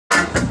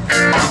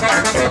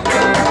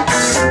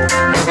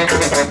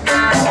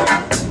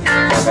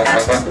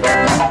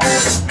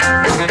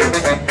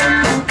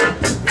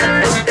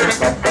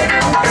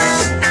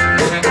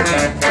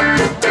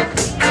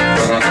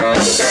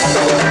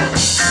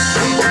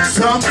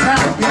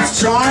Sometimes it's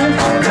joy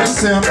and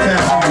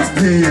sometimes it's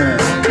pain.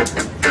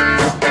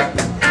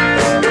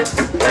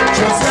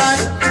 Just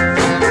like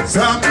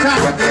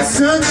sometimes it's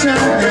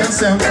sunshine and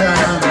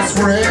sometimes it's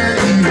rain.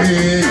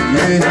 You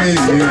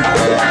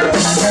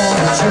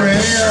wanna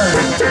trade?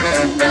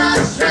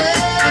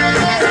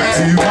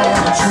 You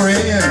wanna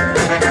trade?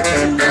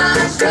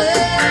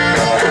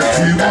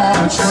 You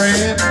wanna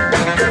trade?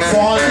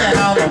 Fall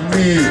down on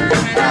me.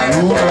 I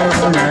over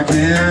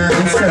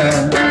against her.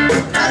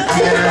 I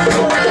can't.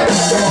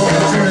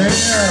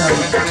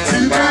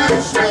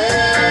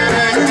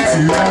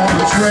 Too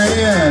much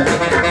rain,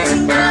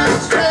 too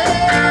much rain,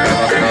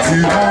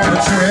 too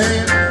much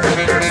rain.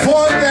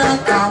 Fall down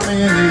on me,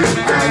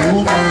 I'm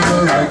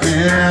over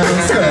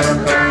against her.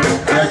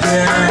 I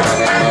can't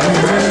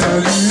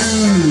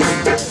lose.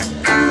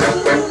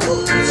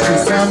 It's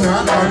just I'm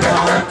not on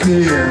my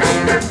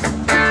kids.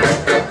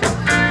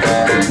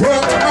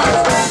 Work across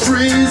the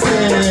trees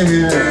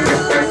here.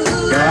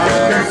 I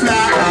can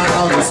fly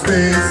out of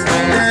space.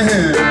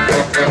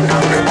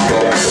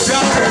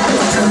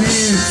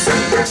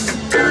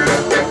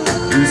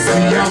 You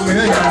see how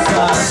millions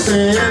of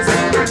things.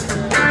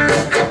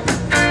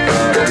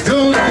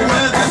 Don't know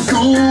where the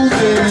gold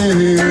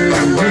is.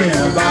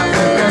 Yeah, but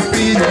there must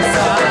be a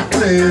side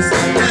place.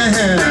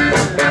 Yeah,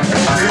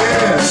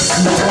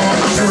 you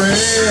wanna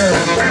trade?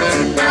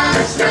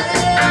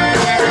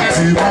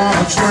 You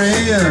wanna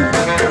trade?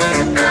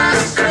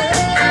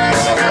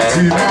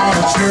 You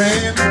wanna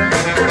trade?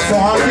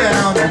 Fall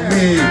down on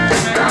me.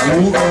 I'm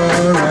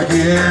over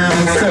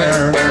against her.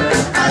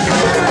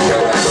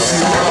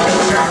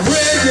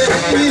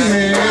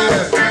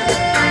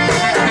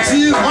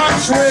 Too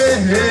much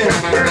rain,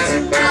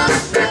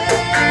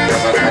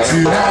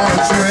 too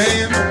much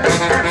rain.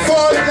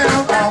 Fall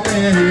down on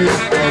me,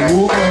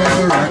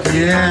 over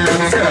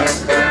against her.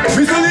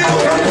 Mr. Lee,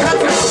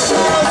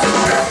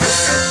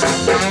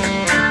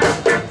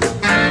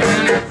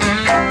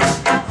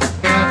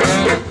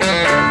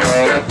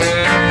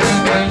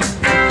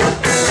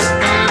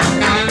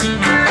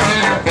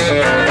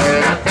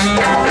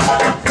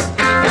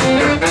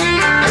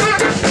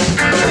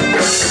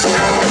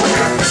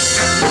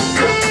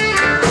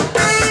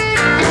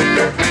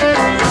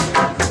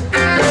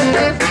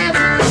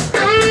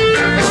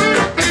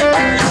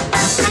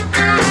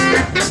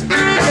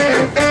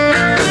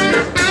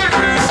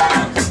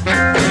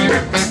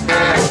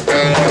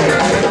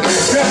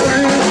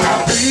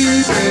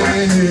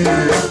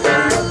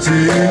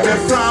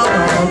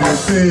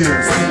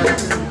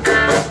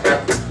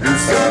 and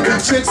some the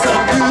tricks of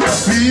good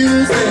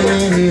music.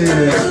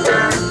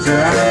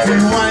 Try to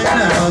wind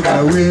out the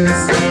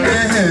whisk.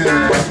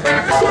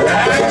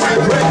 I can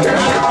break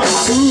out my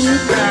food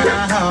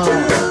now,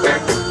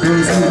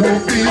 cause it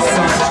won't be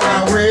such a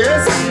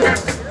waste.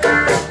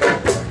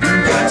 You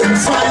got to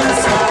find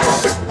some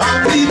of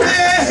the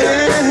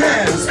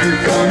best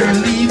before you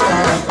leave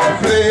our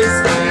place.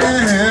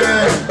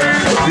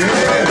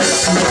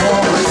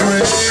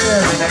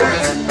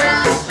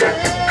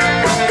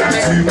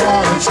 You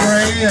wanna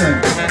train?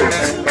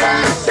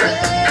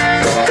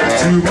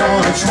 You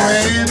wanna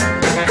train?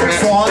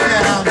 Fall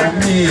down on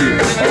me,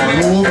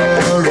 all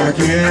over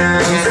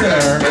against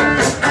her.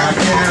 I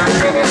can't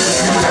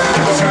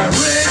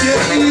bring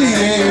it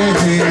in.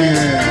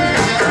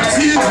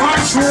 You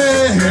wanna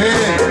train?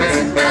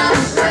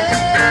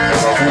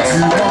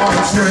 You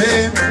wanna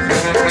train?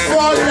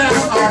 Fall down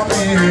on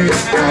me,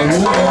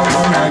 all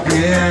over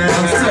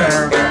against her.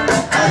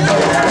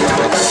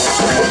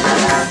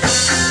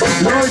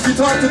 You know, if you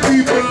talk to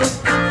people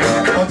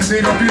about the day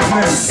of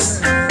business,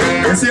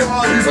 they say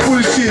all this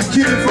bullshit,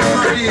 killing for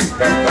money,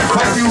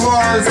 fighting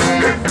wars,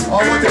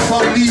 or what they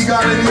call legal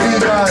and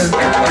illegal.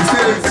 They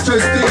say it's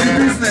just daily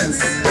business.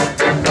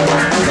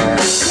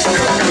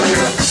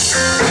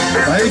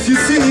 But if you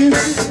see,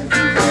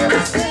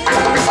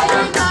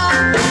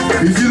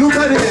 if you look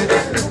at it,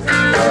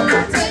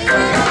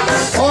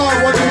 all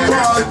what we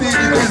call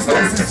daily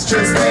business is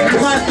just daily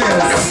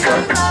madness.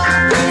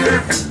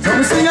 So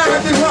we sing out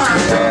the one.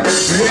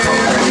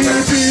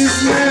 Daily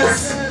business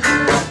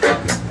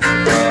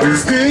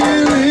is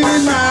daily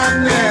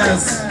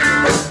madness.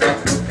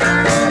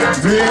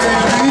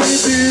 Daily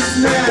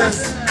business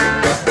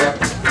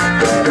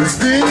is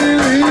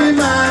daily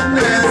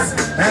madness.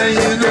 And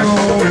you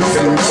know it's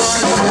too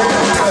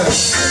much,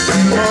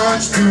 too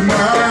much, too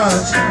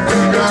much, too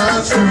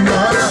much, too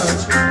much,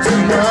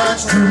 too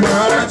much, too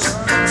much,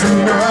 too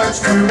much,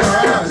 too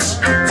much,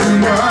 too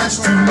much,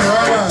 too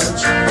much,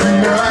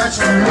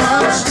 too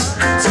much,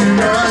 too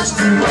much, too much.